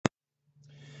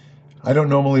I don't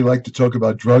normally like to talk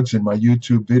about drugs in my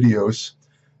YouTube videos.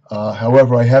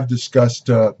 However, I have discussed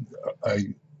a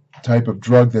type of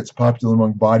drug that's popular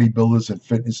among bodybuilders and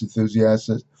fitness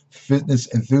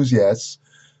enthusiasts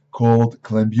called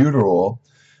clenbuterol.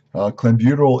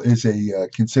 Clenbuterol is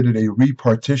considered a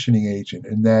repartitioning agent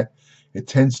in that it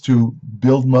tends to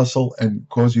build muscle and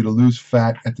cause you to lose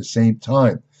fat at the same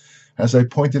time. As I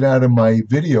pointed out in my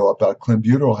video about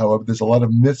clenbuterol, however, there's a lot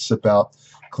of myths about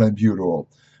clenbuterol.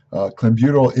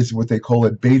 Clenbuterol is what they call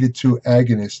a beta-2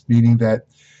 agonist, meaning that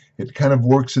it kind of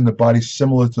works in the body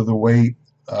similar to the way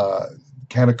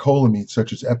catecholamines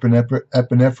such as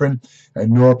epinephrine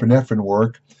and norepinephrine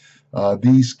work.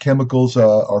 These chemicals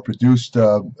are produced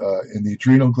in the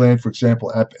adrenal gland. For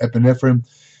example, epinephrine.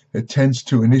 It tends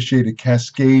to initiate a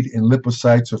cascade in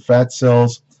lipocytes or fat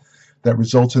cells that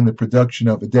results in the production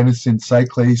of adenosine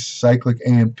cyclase, cyclic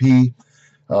AMP.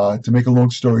 To make a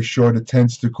long story short, it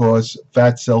tends to cause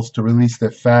fat cells to release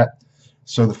their fat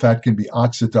so the fat can be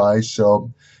oxidized.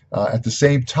 So at the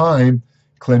same time,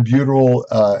 clenbuterol,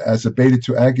 as a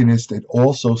beta-2 agonist, it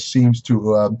also seems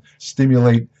to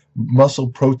stimulate muscle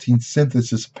protein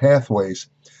synthesis pathways.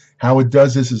 How it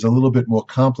does this is a little bit more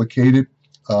complicated.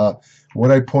 What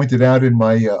I pointed out in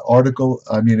my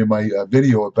in my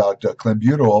video about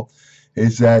clenbuterol,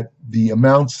 is that the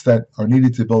amounts that are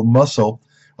needed to build muscle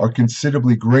are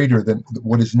considerably greater than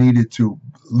what is needed to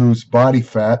lose body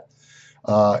fat.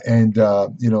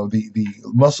 The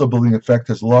muscle building effect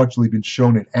has largely been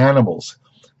shown in animals.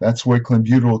 That's where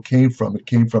clenbuterol came from. It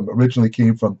originally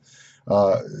came from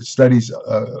studies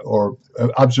or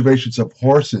observations of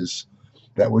horses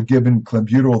that were given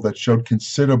clenbuterol that showed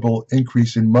considerable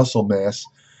increase in muscle mass.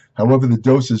 However, the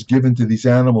doses given to these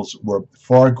animals were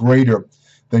far greater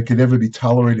than could ever be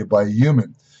tolerated by a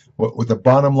human. What the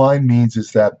bottom line means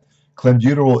is that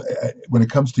clenbuterol, when it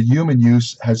comes to human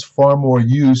use, has far more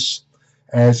use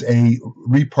as a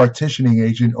repartitioning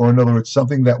agent, or in other words,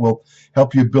 something that will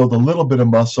help you build a little bit of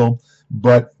muscle,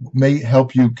 but may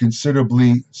help you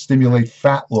considerably stimulate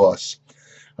fat loss.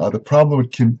 The problem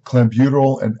with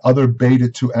clenbuterol and other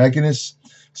beta-2 agonists,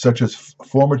 such as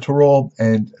formoterol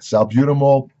and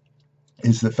salbutamol,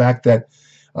 is the fact that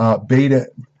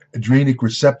beta-adrenic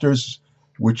receptors,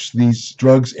 which these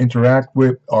drugs interact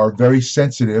with, are very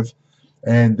sensitive,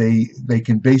 and they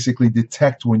can basically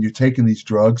detect when you're taking these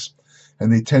drugs,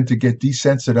 and they tend to get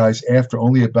desensitized after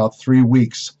only about 3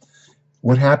 weeks.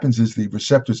 What happens is the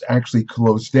receptors actually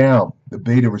close down, the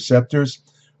beta receptors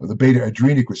or the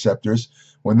beta-adrenic receptors.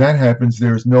 When that happens,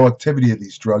 there is no activity of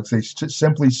these drugs. They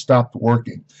simply stop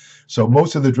working. So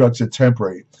most of the drugs are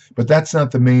temporary, but that's not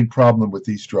the main problem with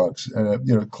these drugs.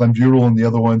 Clenbuterol and the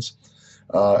other ones,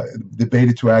 the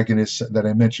beta-2 agonists that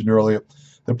I mentioned earlier.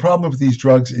 The problem with these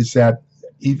drugs is that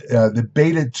the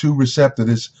beta-2 receptor,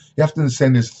 you have to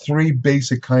understand there's 3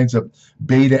 basic kinds of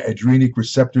beta-adrenic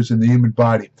receptors in the human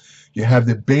body. You have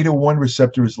the beta-1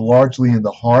 receptor, is largely in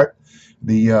the heart.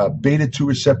 The beta-2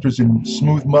 receptors in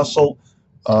smooth muscle,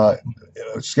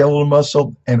 skeletal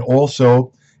muscle, and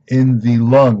also in the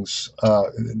lungs.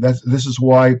 This is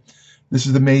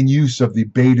the main use of the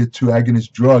beta-2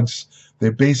 agonist drugs.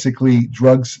 They're basically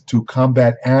drugs to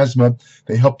combat asthma.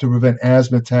 They help to prevent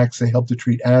asthma attacks. They help to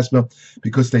treat asthma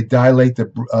because they dilate the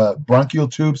bronchial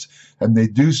tubes, and they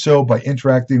do so by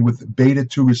interacting with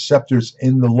beta-2 receptors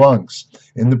in the lungs,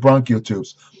 in the bronchial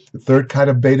tubes. The third kind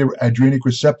of beta-adrenic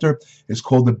receptor is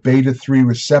called the beta-3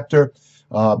 receptor.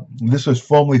 This was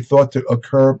formerly thought to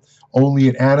occur only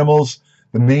in animals.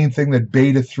 The main thing that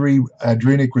beta-3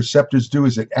 adrenic receptors do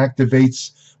is it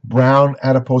activates brown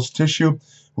adipose tissue,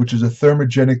 which is a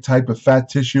thermogenic type of fat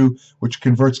tissue which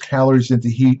converts calories into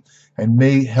heat, and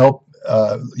may help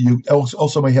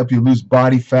also may help you lose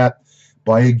body fat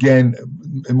by, again,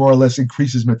 more or less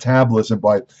increases metabolism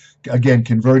by, again,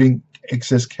 converting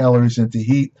excess calories into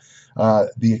heat.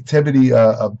 The activity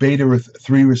of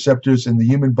beta-3 receptors in the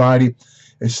human body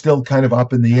is still kind of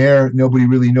up in the air. Nobody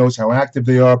really knows how active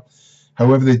they are.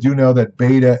 However, they do know that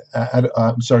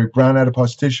brown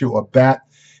adipose tissue, or BAT,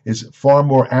 is far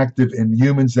more active in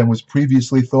humans than was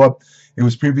previously thought. It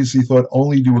was previously thought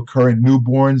only to occur in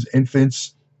newborns,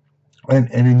 infants, and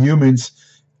in humans,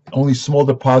 only small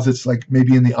deposits like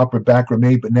maybe in the upper back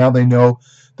remain, but now they know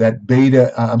that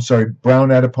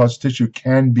brown adipose tissue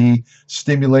can be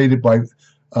stimulated by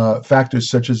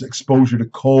factors such as exposure to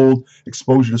cold,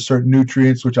 exposure to certain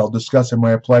nutrients, which I'll discuss in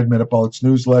my Applied Metabolics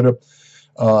newsletter.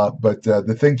 But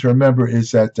the thing to remember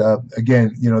is that,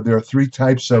 again, there are 3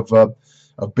 types of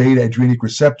beta-adrenic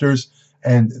receptors,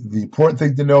 and the important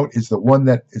thing to note is the one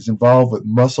that is involved with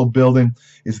muscle building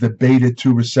is the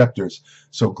beta-2 receptors.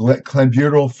 So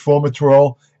clenbuterol,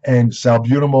 formoterol, and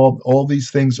salbutamol. All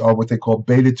these things are what they call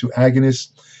beta-2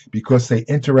 agonists because they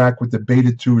interact with the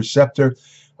beta-2 receptor.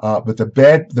 But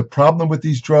the problem with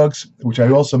these drugs, which I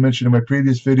also mentioned in my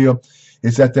previous video,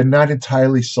 is that they're not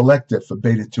entirely selective for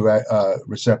beta-2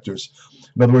 receptors.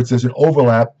 In other words, there's an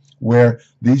overlap where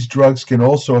these drugs can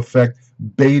also affect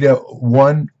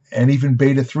beta-1 and even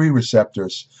beta-3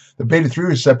 receptors. The beta-3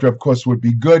 receptor, of course, would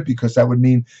be good because that would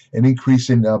mean an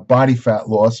increase in body fat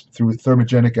loss through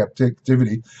thermogenic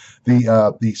activity.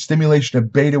 The stimulation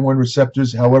of beta-1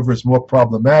 receptors, however, is more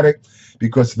problematic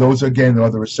because those, again, are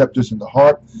the receptors in the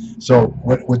heart. So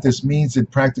what this means in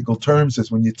practical terms is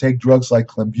when you take drugs like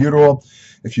clenbuterol,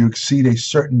 if you exceed a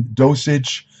certain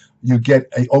dosage, you get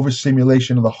an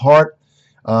overstimulation of the heart.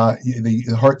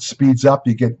 The heart speeds up.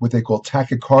 You get what they call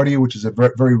tachycardia, which is a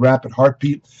very, very rapid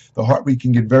heartbeat. The heart rate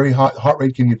can get very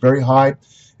high.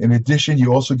 In addition,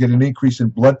 you also get an increase in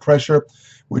blood pressure,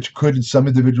 which could, in some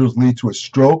individuals, lead to a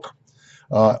stroke.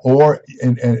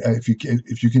 If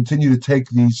you continue to take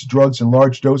these drugs in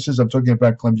large doses, I'm talking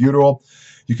about clenbuterol,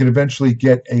 you can eventually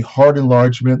get a heart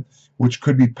enlargement, which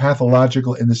could be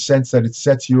pathological in the sense that it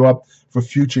sets you up for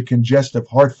future congestive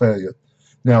heart failure.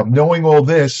 Now, knowing all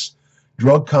this,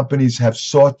 drug companies have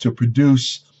sought to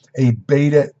produce a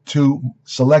beta-2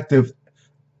 selective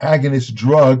agonist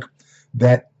drug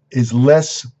that is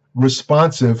less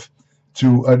responsive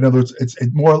to, in other words, it's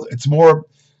more,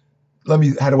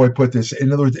 how do I put this?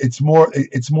 In other words, it's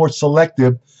more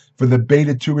selective for the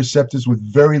beta-2 receptors with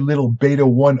very little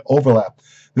beta-1 overlap.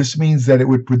 This means that it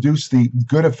would produce the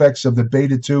good effects of the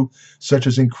beta-2, such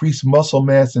as increased muscle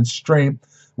mass and strength,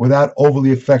 without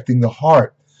overly affecting the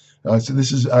heart. So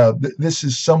this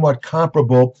is somewhat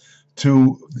comparable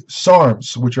to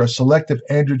SARMs, which are selective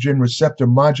androgen receptor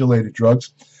modulated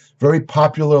drugs. Very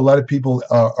popular. A lot of people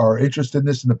are interested in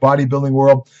this in the bodybuilding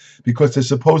world because they're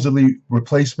supposedly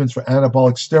replacements for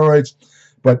anabolic steroids.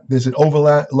 But there's an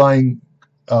overlapping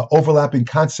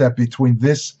concept between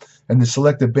this and the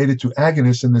selective beta-2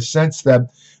 agonists in the sense that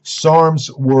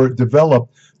SARMs were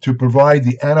developed to provide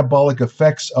the anabolic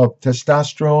effects of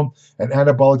testosterone and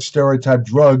anabolic steroid type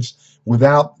drugs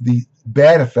without the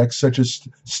bad effects such as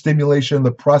stimulation of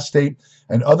the prostate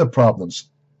and other problems.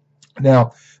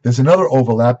 Now, there's another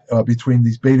overlap between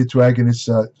these beta-2 agonist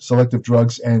selective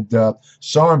drugs and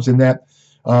SARMs in that,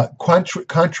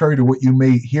 contrary to what you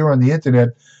may hear on the internet,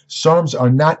 SARMs are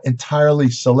not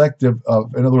entirely selective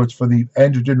in other words, for the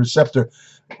androgen receptor.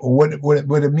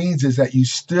 What it means is that you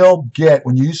still get,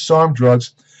 when you use SARM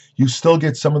drugs, you still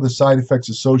get some of the side effects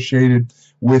associated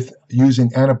with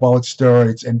using anabolic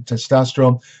steroids and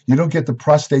testosterone. You don't get the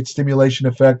prostate stimulation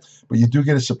effect, but you do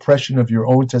get a suppression of your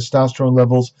own testosterone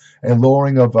levels and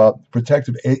lowering of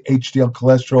protective HDL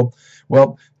cholesterol.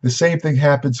 Well, the same thing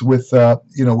happens with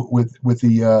with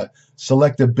the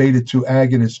selective beta-2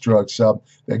 agonist drugs.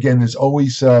 Again, there's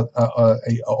always a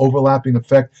overlapping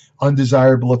effect,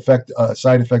 undesirable effect,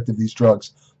 side effect of these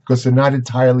drugs because they're not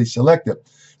entirely selective.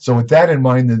 So with that in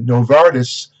mind, the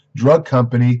Novartis drug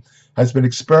company has been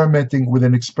experimenting with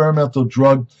an experimental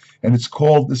drug, and it's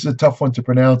called, this is a tough one to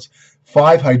pronounce,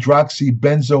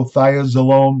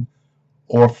 5-hydroxybenzothiazolone,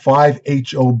 or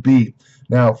 5-HOB.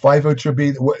 Now,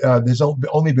 5-HOB, there's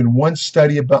only been one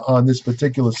study on this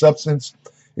particular substance.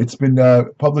 It's been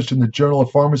published in the Journal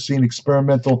of Pharmacy and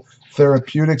Experimental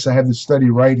Therapeutics. I have the study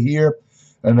right here.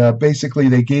 And basically,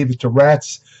 they gave it to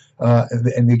rats,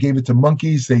 and they gave it to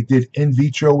monkeys. They did in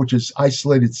vitro, which is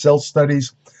isolated cell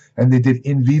studies, and they did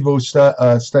in vivo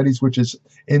studies, which is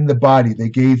in the body. They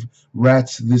gave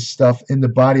rats this stuff in the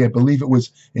body. I believe it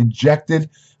was injected.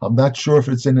 I'm not sure if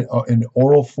it's in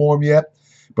oral form yet,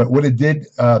 but what it did,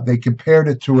 they compared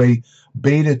it to a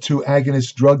beta-2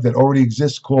 agonist drug that already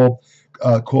exists called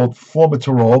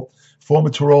formoterol.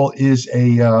 Formoterol is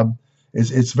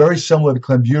it's very similar to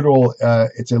clenbuterol.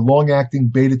 It's a long-acting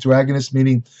beta-2 agonist,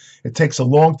 meaning it takes a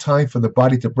long time for the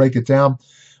body to break it down.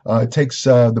 It takes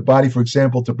the body, for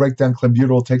example, to break down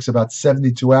clenbuterol takes about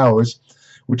 72 hours,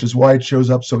 which is why it shows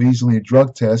up so easily in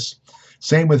drug tests.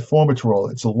 Same with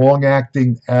formoterol. It's a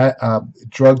long-acting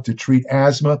drug to treat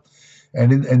asthma.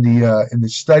 And in the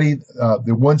study,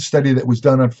 the one study that was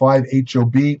done on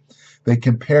 5-HOB, they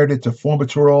compared it to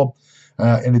formoterol,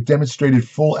 and it demonstrated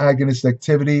full agonist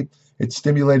activity. It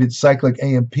stimulated cyclic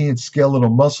AMP in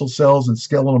skeletal muscle cells and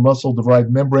skeletal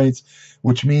muscle-derived membranes,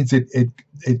 which means it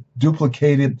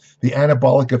duplicated the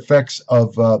anabolic effects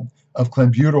of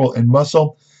clenbuterol in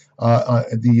muscle.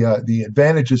 The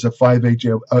advantages of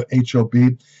 5-HOB,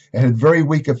 it had very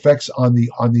weak effects on the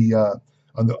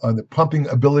pumping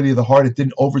ability of the heart. It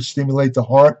didn't overstimulate the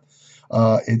heart,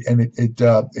 and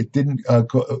it didn't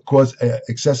cause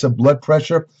excessive blood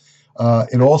pressure.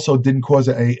 It also didn't cause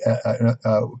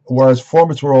whereas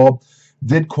formoterol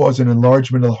did cause an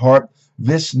enlargement of the heart.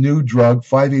 This new drug,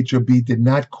 5-HOB, did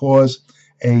not cause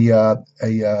an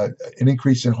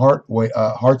increase in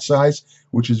heart size,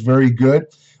 which is very good.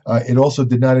 It also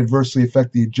did not adversely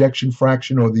affect the ejection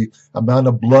fraction or the amount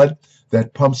of blood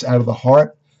that pumps out of the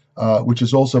heart, which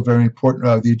is also very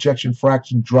important. The ejection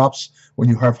fraction drops when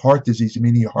you have heart disease,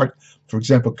 meaning your heart, for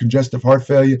example, congestive heart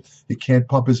failure, you can't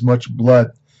pump as much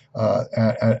blood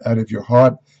out of your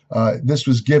heart. This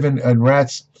was given in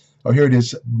rats. Oh, here it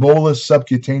is, bolus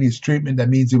subcutaneous treatment. That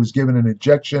means it was given an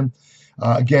injection.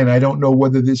 Again, I don't know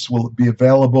whether this will be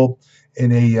available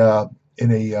in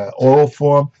a oral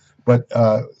form, but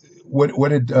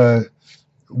what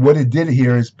it did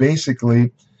here is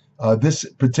basically this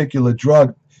particular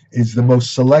drug is the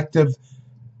most selective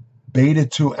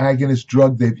beta-2 agonist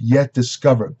drug they've yet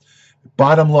discovered.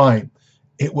 Bottom line,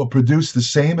 it will produce the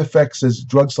same effects as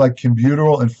drugs like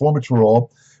clenbuterol and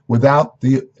formoterol without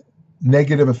the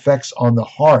negative effects on the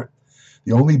heart.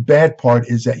 The only bad part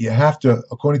is that you have to,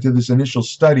 according to this initial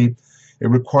study, it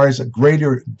requires a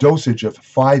greater dosage of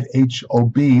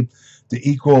 5-HOB to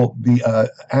equal the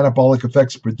anabolic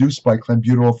effects produced by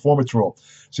clenbuterol formoterol.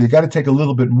 So you got to take a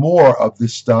little bit more of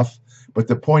this stuff. But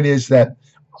the point is that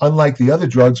unlike the other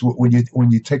drugs, when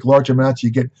you take large amounts, you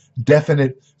get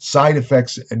definite side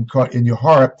effects in your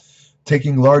heart.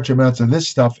 Taking large amounts of this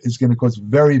stuff is going to cause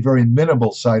very, very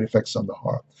minimal side effects on the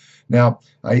heart. Now,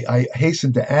 I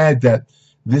hasten to add that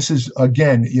this is,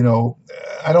 again,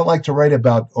 I don't like to write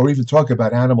about or even talk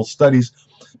about animal studies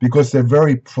because they're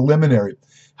very preliminary.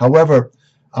 However,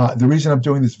 the reason I'm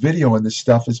doing this video on this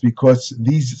stuff is because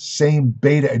these same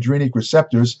beta-adrenic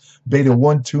receptors, beta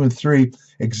 1, 2, and 3,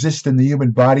 exist in the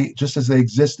human body just as they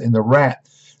exist in the rat.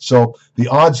 So the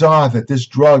odds are that this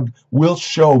drug will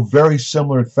show very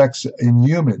similar effects in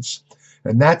humans.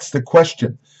 And that's the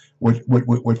question.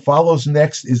 What follows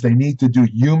next is they need to do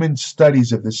human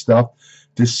studies of this stuff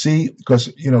to see,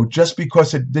 because, just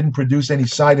because it didn't produce any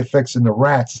side effects in the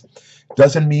rats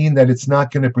doesn't mean that it's not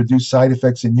going to produce side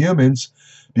effects in humans,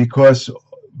 because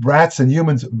rats and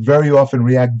humans very often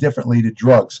react differently to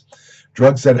drugs.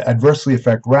 Drugs that adversely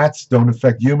affect rats don't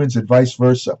affect humans and vice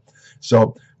versa.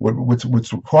 So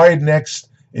what's required next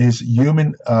is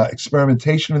human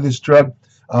experimentation of this drug.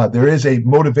 There is a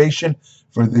motivation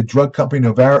for the drug company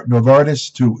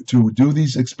Novartis to do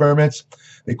these experiments.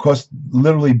 They cost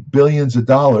literally billions of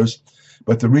dollars,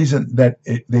 but the reason that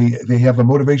they have a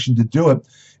motivation to do it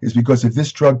is because if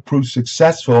this drug proves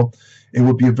successful, it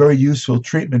will be a very useful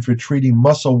treatment for treating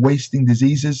muscle wasting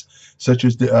diseases such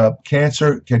as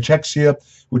cancer, cachexia,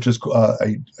 which is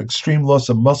an extreme loss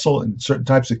of muscle in certain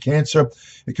types of cancer.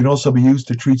 It can also be used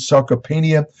to treat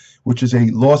sarcopenia, which is a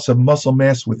loss of muscle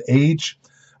mass with age.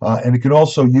 And it can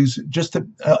also use just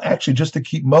to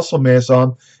keep muscle mass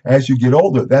on as you get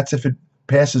older. That's if it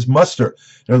passes muster.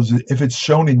 In other words, if it's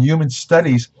shown in human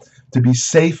studies to be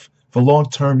safe for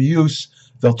long-term use,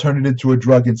 they'll turn it into a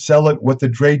drug and sell it. What the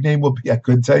trade name will be, I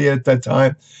couldn't tell you at that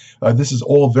time. This is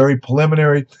all very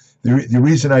preliminary. The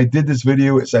reason I did this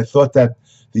video is I thought that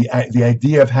the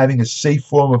idea of having a safe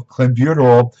form of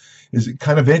clenbuterol is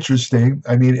kind of interesting.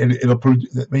 I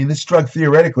mean, this drug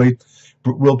theoretically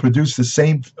will produce the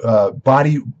same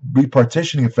body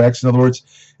repartitioning effects. In other words,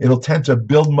 it'll tend to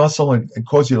build muscle and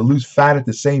cause you to lose fat at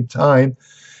the same time,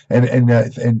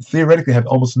 and theoretically have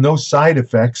almost no side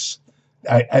effects.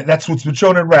 That's what's been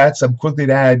shown in rats. I'm quickly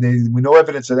to add, we know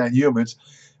evidence of that in humans.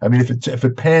 I mean, if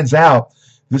it pans out,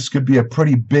 this could be a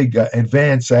pretty big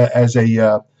advance as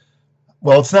a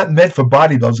well, it's not meant for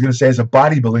bodybuilding. I was going to say as a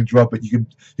bodybuilding drug, but you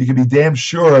can be damn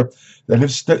sure that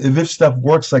if this stuff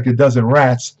works like it does in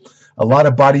rats, a lot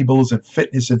of bodybuilders and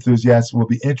fitness enthusiasts will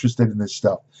be interested in this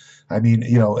stuff. I mean,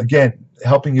 again,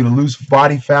 helping you to lose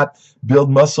body fat,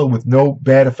 build muscle with no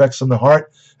bad effects on the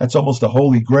heart, that's almost a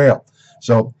holy grail.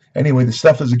 So anyway, the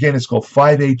stuff is, again, it's called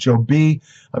 5-HOB.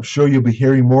 I'm sure you'll be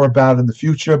hearing more about it in the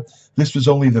future. This was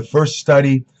only the first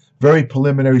study, very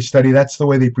preliminary study. That's the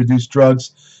way they produce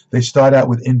drugs. They start out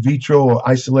with in vitro or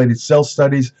isolated cell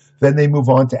studies. Then they move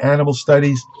on to animal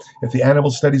studies. If the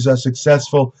animal studies are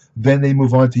successful, then they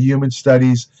move on to human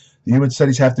studies. The human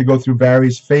studies have to go through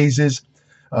various phases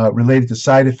related to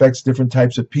side effects, different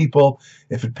types of people.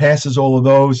 If it passes all of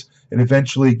those, and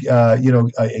eventually,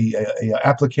 a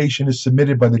application is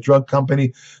submitted by the drug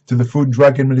company to the Food and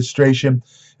Drug Administration.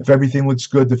 If everything looks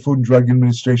good, the Food and Drug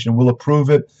Administration will approve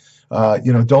it.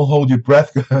 Don't hold your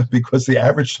breath because the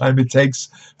average time it takes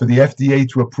for the FDA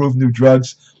to approve new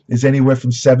drugs is anywhere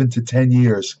from 7 to 10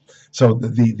 years. So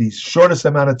the shortest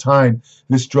amount of time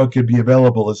this drug could be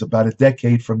available is about a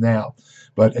decade from now.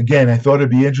 But again, I thought it'd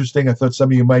be interesting. I thought some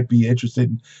of you might be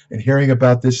interested in hearing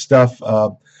about this stuff.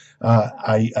 The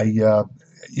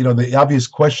obvious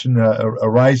question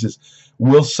arises: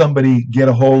 will somebody get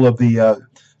a hold of the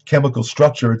chemical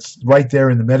structure? It's right there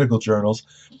in the medical journals.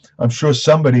 I'm sure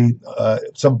somebody,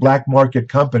 some black market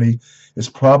company, is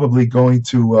probably going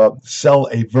to sell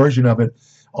a version of it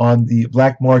on the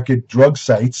black market drug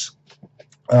sites.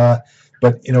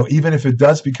 But even if it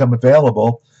does become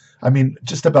available, I mean,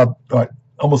 just about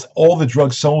almost all the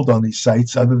drugs sold on these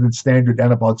sites, other than standard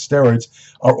anabolic steroids,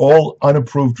 are all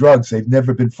unapproved drugs. They've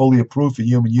never been fully approved for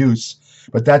human use.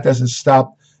 But that doesn't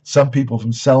stop some people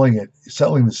from selling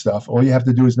the stuff. All you have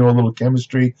to do is know a little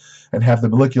chemistry and have the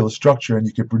molecular structure, and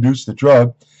you can produce the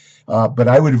drug. But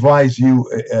I would advise you,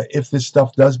 if this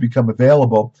stuff does become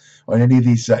available on any of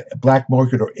these black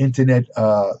market or internet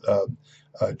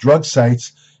drug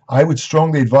sites, I would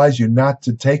strongly advise you not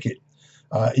to take it.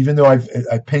 Even though I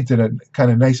painted a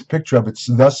kind of nice picture of it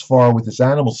thus far with this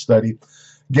animal study,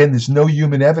 again, there's no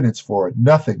human evidence for it.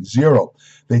 Nothing. Zero.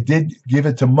 They did give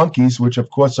it to monkeys, which of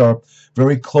course are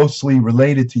very closely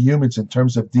related to humans in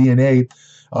terms of DNA,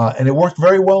 and it worked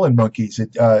very well in monkeys.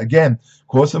 It again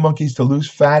caused the monkeys to lose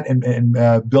fat and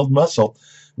build muscle.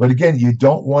 But again, you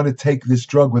don't want to take this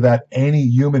drug without any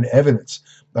human evidence.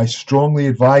 I strongly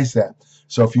advise that.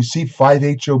 So if you see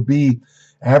 5-HOB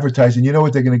advertising, you know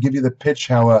what they're going to give you the pitch,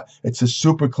 how it's a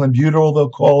super clenbuterol, they'll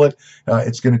call it.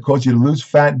 It's going to cause you to lose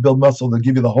fat and build muscle. They'll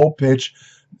give you the whole pitch.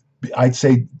 I'd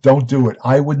say don't do it.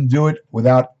 I wouldn't do it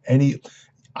without any.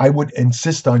 I would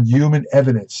insist on human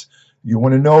evidence. You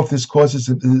want to know if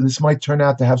this might turn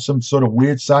out to have some sort of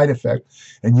weird side effect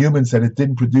in humans that it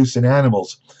didn't produce in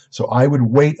animals. So I would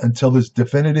wait until there's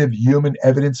definitive human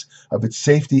evidence of its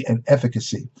safety and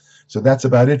efficacy. So that's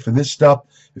about it for this stuff.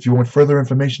 If you want further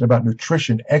information about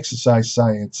nutrition, exercise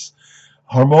science,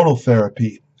 hormonal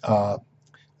therapy,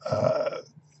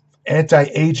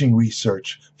 anti-aging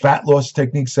research, fat loss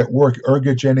techniques that work,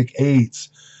 ergogenic aids,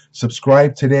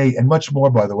 subscribe today, and much more,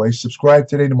 by the way. Subscribe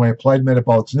today to my Applied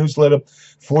Metabolics newsletter,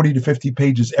 40 to 50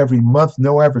 pages every month,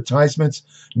 no advertisements,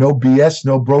 no BS,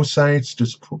 no bro science,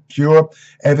 just pure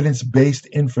evidence-based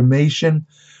information.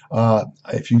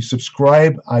 If you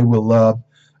subscribe, I will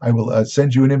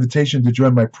send you an invitation to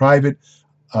join my private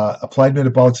Applied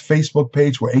Metabolics Facebook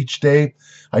page, where each day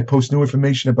I post new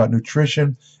information about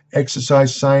nutrition,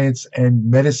 exercise science,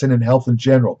 and medicine and health in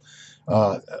general.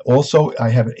 Also, I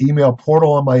have an email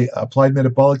portal on my Applied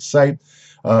Metabolics site.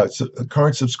 So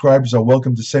current subscribers are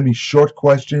welcome to send me short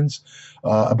questions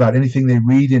about anything they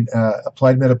read in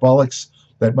Applied Metabolics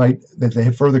that they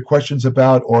have further questions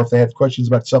about, or if they have questions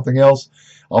about something else.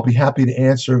 I'll be happy to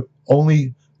answer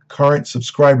only current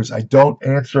subscribers. I don't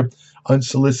answer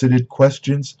unsolicited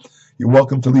questions. You're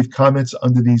welcome to leave comments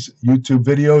under these YouTube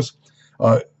videos.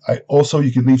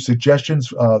 You can leave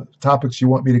suggestions, topics you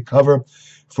want me to cover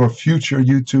for future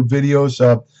YouTube videos.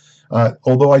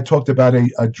 Although I talked about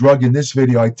a drug in this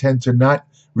video, I tend to not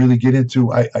really get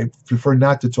into, I prefer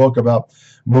not to talk about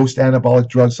most anabolic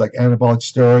drugs like anabolic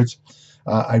steroids.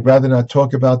 I'd rather not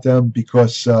talk about them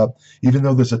because even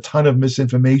though there's a ton of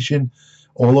misinformation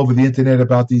all over the internet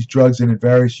about these drugs and in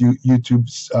various YouTube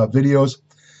videos,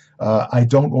 I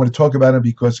don't want to talk about them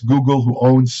because Google, who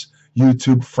owns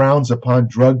YouTube, frowns upon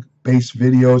drug-based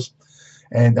videos,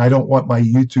 and I don't want my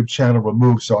YouTube channel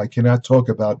removed, so I cannot talk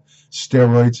about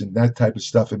steroids and that type of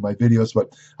stuff in my videos,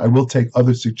 but I will take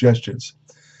other suggestions.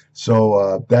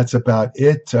 So that's about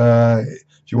it.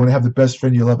 If you want to have the best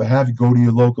friend you'll ever have, go to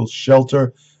your local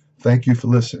shelter. Thank you for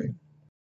listening.